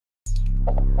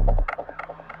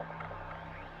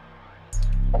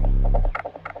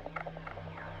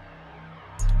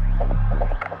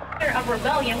Of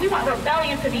rebellion. We want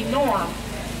rebellion to be norm.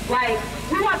 Like,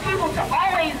 we want people to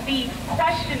always be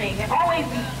questioning and always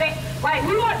be like,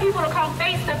 we want people to come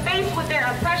face to face with their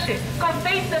oppression, come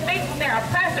face to face with their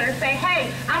oppressor and say,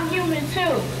 hey, I'm human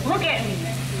too. Look at me.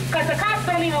 Because the cops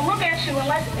don't even look at you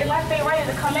unless they're ready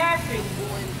to come after you.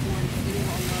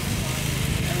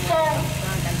 So,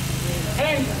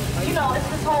 and you know, it's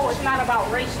this whole it's not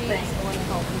about race thing.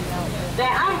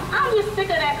 That I'm just sick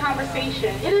of that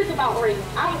conversation. It is about race.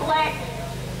 I'm black.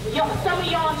 Some of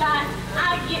y'all not.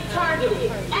 I get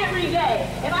targeted every day.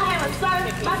 If I have a son,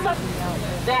 my son.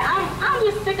 That I'm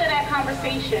just sick of that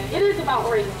conversation. It is about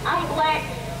race. I'm black.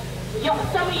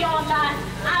 Some of y'all not.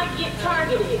 I get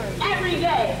targeted every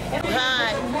day.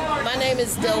 Hi, my name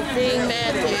is N.Philly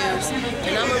Matthews,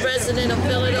 and I'm a resident of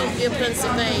Philadelphia,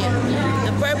 Pennsylvania.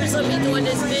 The purpose of me doing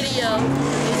this video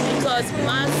is because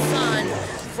my son,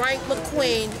 Frank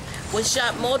McQueen, was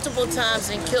shot multiple times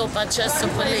and killed by Chester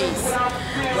police.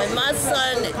 When my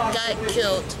son got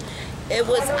killed, I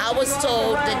was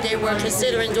told that they were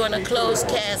considering doing a closed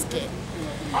casket.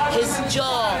 His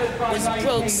jaw was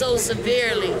broke so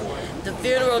severely, the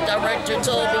funeral director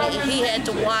told me he had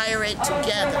to wire it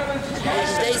together.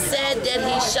 They said that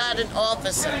he shot an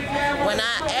officer. When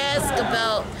I asked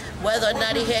about whether or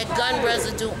not he had gun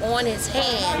residue on his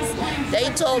hands,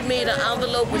 they told me the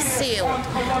envelope was sealed.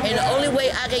 And the only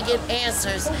way I can get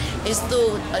answers is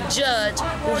through a judge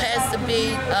who has to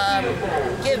be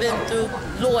given through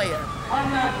lawyer.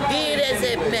 Be it as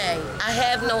it may, I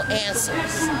have no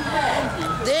answers.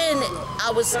 Then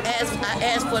I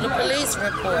asked for the police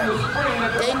report.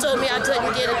 They told me I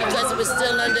couldn't get it because it was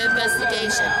still under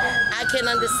investigation. I can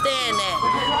understand that.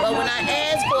 But when I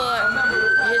asked for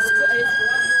his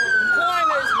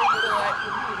coroner's report,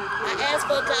 I asked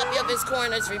for a copy of his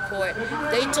coroner's report.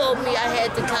 They told me I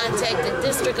had to contact the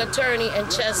district attorney in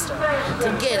Chester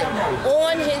to get it.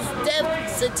 On his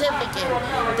death certificate,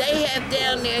 they have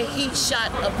down there he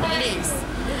shot a police.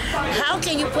 How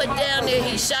can you put down there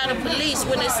he shot a police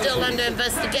when it's still under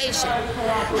investigation?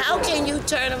 How can you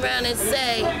turn around and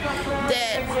say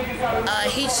that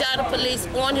he shot a police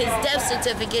on his death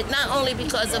certificate, not only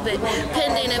because of a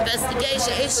pending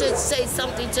investigation, it should say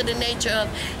something to the nature of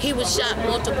he was shot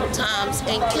multiple times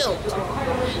and killed.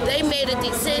 They made a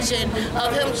decision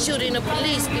of him shooting the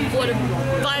police before the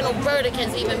final verdict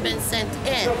has even been sent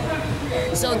in.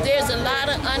 So there's a lot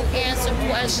of unanswered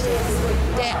questions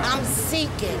that I'm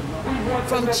seeking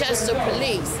from Chester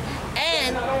Police.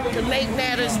 And to make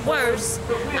matters worse,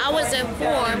 I was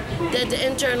informed that the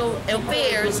internal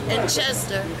affairs in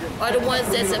Chester are the ones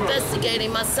that's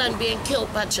investigating my son being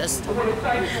killed by Chester.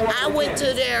 I went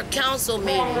to their council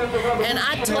meeting and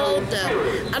I told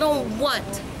them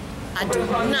I do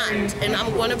not, and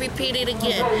I'm going to repeat it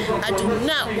again, I do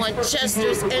not want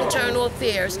Chester's internal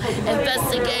affairs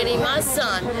investigating my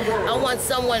son. I want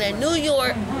someone in New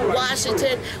York,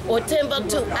 Washington, or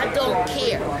Timbuktu. I don't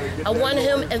care. I want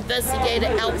him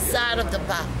investigated outside of the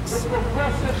box.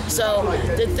 So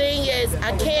the thing is,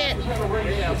 I can't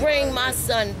bring my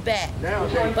son back,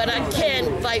 but I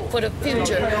can fight for the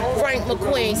future. Frank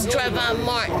McQueen's, Trayvon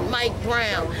Martin, Mike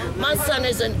Brown. My son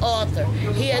is an author.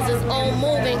 He has his own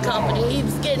moving company. He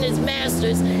was getting his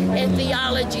master's in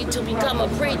theology to become a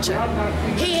preacher.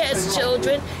 He has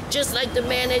children, just like the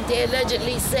man that they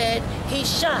allegedly said he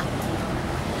shot.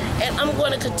 And I'm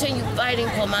going to continue fighting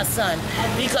for my son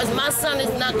because my son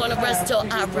is not going to rest till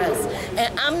I rest.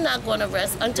 And I'm not going to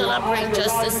rest until I bring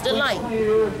justice to light.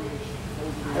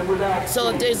 So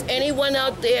if there's anyone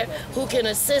out there who can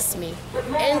assist me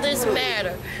in this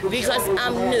matter, because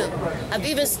I'm new. I've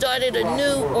even started a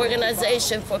new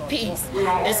organization for peace.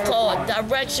 It's called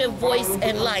Direction, Voice,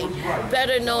 and Light,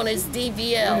 better known as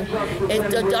DVL.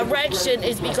 And the direction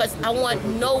is because I want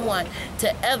no one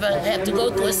to ever have to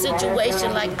go through a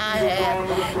situation like I have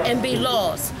and be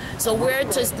lost. So we're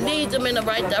to lead them in the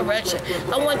right direction.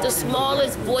 I want the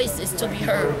smallest voices to be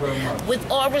heard. With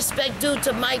all respect due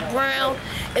to Mike Brown,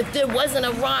 if there wasn't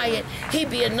a riot,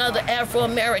 he'd be another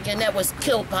Afro-American that was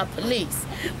killed by police.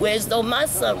 Whereas though my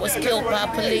son was killed by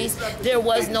police, there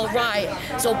was no riot.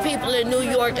 So people in New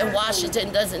York and Washington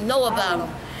doesn't know about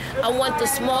him. I want the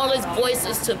smallest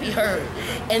voices to be heard.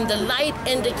 And the light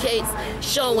indicates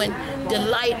showing the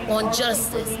light on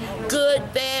justice.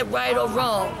 Good, bad, right, or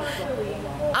wrong.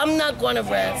 I'm not going to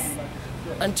rest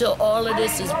until all of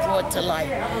this is brought to light.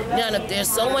 Now, if there's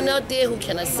someone out there who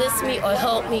can assist me or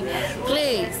help me,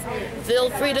 please feel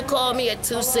free to call me at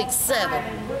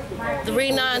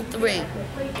 267-393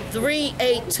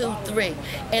 3823.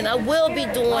 And I will be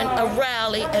doing a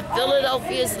rally at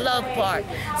Philadelphia's Love Park,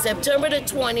 September the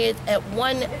 20th at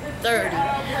 1:30.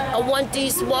 I want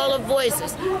these smaller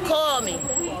voices. Call me,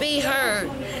 be heard,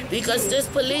 because this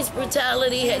police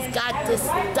brutality has got to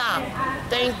stop.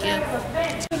 Thank you.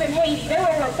 In Haiti, there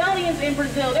were rebellions in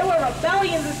Brazil, there were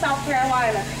rebellions in South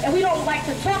Carolina, and we don't like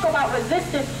to talk about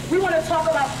resistance. We want to talk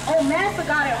about, oh, Massa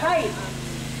got it right.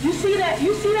 You see that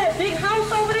big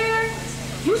house over there?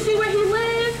 You see where he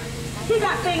lives? He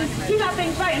got things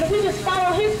right. And if we just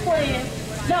follow his plan,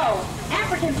 no,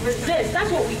 Africans resist.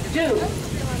 That's what we do.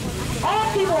 All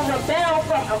people rebel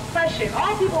from oppression.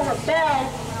 All people rebel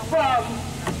from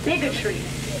bigotry.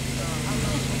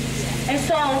 And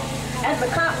so, as the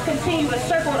cops continue to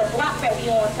circle the block that we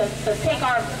on to take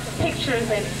our pictures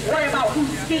and worry about who's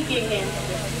speaking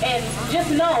and just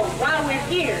know why we're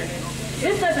here.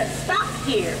 This doesn't stop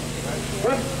here.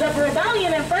 The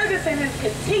rebellion in Ferguson has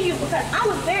continued because I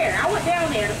was there. I went down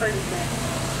there to Ferguson.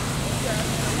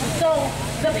 So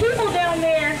the people down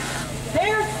there,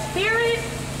 their spirit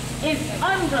is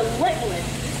unrelentless.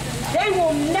 They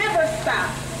will never stop.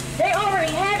 They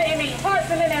already have it in their hearts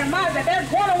and in their minds that they're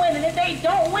going to win. And if they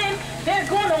don't win, they're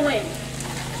going to win.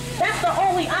 That's the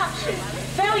only option.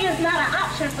 Failure is not an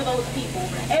option for those people.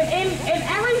 And in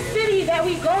every city that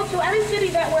we go to, every city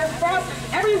that we're from,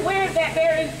 everywhere that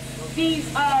there is these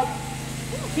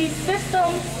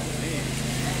systems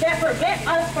that prevent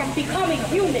us from becoming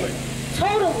human,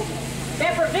 totally,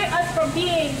 that prevent us from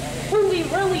being who we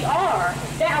really are,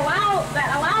 that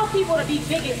allow people to be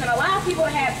bigots and allow people to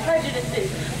have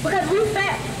prejudices. Because we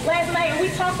sat last night and we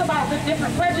talked about the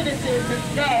different prejudices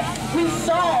that we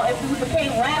saw if we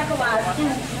became radicalized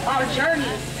through our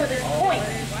journeys to this point.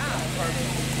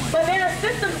 But there are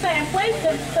systems set in place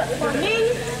for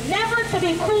me never to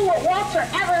be cool with Walter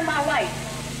ever in my life.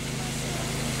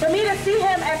 For me to see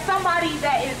him as somebody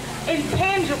that is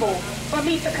intangible for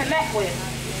me to connect with.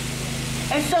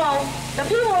 And so the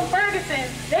people in Ferguson,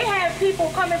 they have people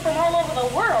coming from all over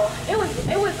the world. It was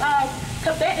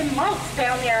Tibetan monks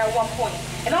down there at one point,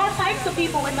 and all types of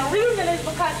people. And the reason is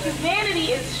because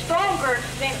humanity is stronger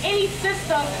than any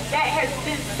system that has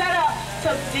been set up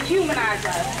to dehumanize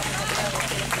us.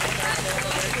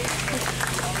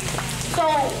 So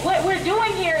what we're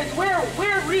doing here is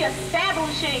we're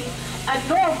reestablishing a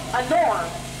norm.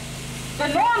 The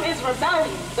norm is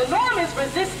rebellion. The norm is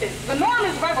resistance. The norm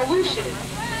is revolution.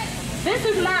 This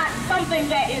is not something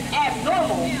that is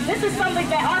abnormal. This is something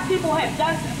that our people have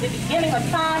done since the beginning of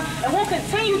time, and we'll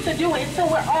continue to do it until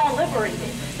we're all liberated.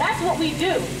 That's what we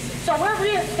do. So we're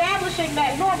reestablishing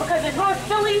that norm because in North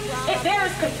Philly, there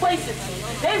is complacency.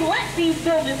 They let these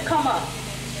buildings come up.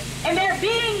 And they're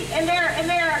being, in their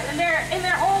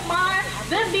own mind,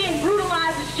 them being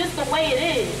brutalized is just the way it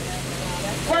is.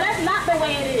 Well, that's not the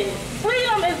way it is.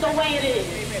 Freedom is the way it is.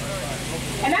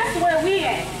 And that's where we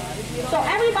at. So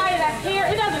everybody that's here,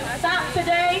 it doesn't stop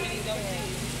today.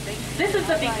 This is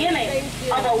the beginning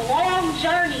of a long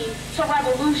journey to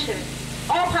revolution.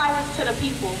 All powers to the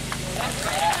people.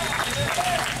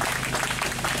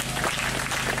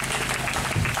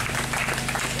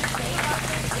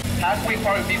 How can we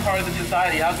be part of the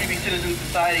society? How can we be citizens of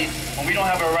society when we don't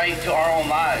have a right to our own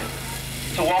lives?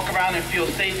 To walk around and feel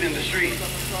safe in the street?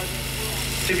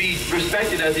 To be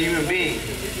respected as a human being?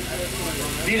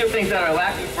 These are things that are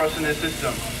lacking for us in this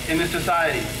system, in this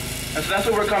society. And so that's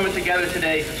what we're coming together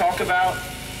today to talk about,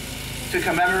 to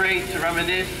commemorate, to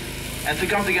reminisce, and to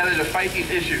come together to fight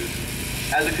these issues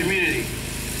as a community.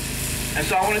 And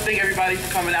so I want to thank everybody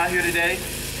for coming out here today.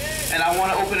 And I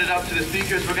want to open it up to the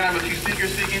speakers. We're going to have a few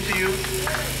speakers speaking to you.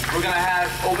 We're going to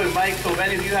have open mics, so if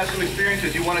any of you have some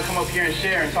experiences you want to come up here and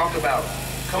share and talk about,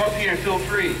 come up here and feel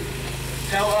free.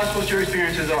 Tell us what your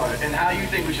experiences are and how you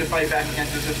think we should fight back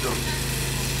against the system.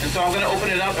 And so I'm going to open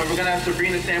it up, and we're going to have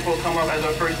Sabrina Sample come up as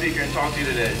our first speaker and talk to you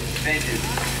today. Thank you.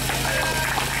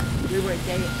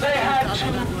 They had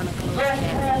to go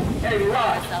through a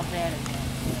lot.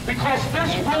 Because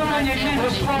this ruling elite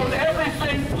has thrown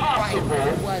everything possible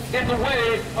in the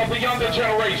way of the younger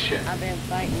generation. I've been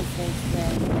fighting since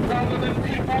then. Rather than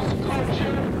people's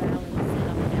culture,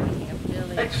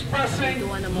 expressing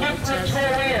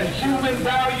liberatory and human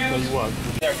values.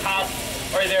 Their cops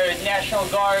or their National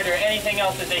Guard or anything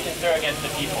else that they can throw against the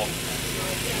people.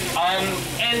 And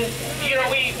you know,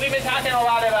 we've been talking a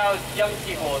lot about young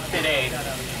people today.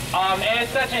 And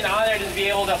it's such an honor to be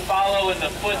able to follow in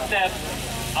the footsteps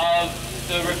of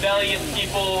the rebellious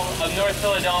people of North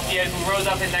Philadelphia who rose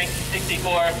up in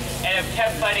 1964 and have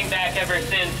kept fighting back ever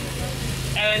since.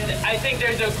 And I think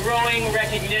there's a growing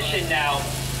recognition now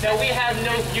that we have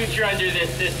no future under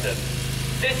this system.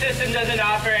 This system doesn't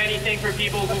offer anything for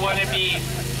people who want to be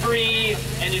free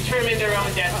and determine their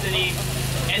own destiny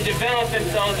and develop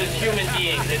themselves as human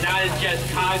beings and not as just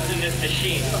cogs in this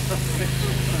machine.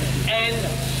 And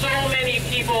so many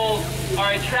people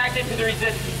are attracted to the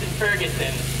resistance in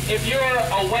Ferguson. If you're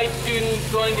a white student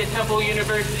going to Temple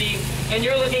University and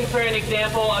you're looking for an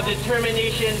example of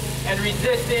determination and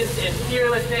resistance and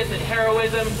fearlessness and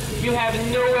heroism, you have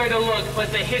nowhere to look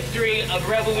but the history of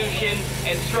revolution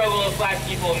and struggle of black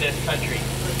people in this country.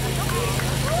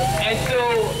 And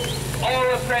so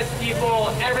all oppressed people,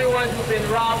 everyone who's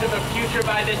been robbed of a future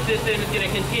by this system is going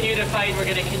to continue to fight. We're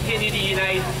going to continue to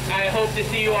unite. And I hope to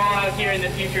see you all out here in the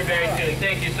future very soon.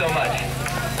 Thank you so much.